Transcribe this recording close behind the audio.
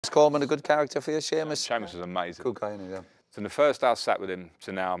Coleman a good character for you, Seamus? Seamus was amazing. Good guy, yeah. From the first I sat with him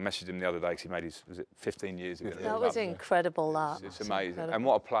to now, I messaged him the other day because he made his, was it 15 years ago? That was incredible, that. It's amazing. And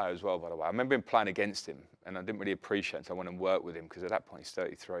what a player as well, by the way. I remember him playing against him, and I didn't really appreciate it, so I went and worked with him, because at that point he's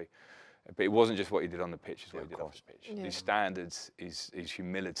 33. But it wasn't just what he did on the pitch, it's what he did off the pitch. Yeah. His standards, his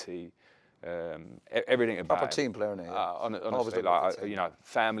humility, everything about proper team player now. Honestly, like, you know,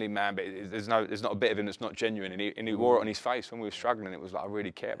 family man, but there's not a bit of him that's not genuine, and he wore it on his face when we were struggling. It was like, I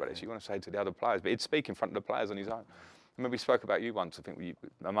really care about this. You want to say to the other players, but he'd speak in front of the players on his own. I remember he spoke about you once, I think,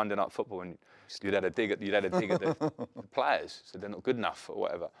 on Monday Night Football, and you'd had a dig at the players, so they're not good enough or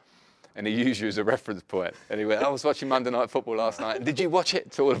whatever. And he used you as a reference point. And he went, I was watching Monday Night Football last night. Did you watch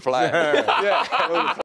it? To all the players. Yeah.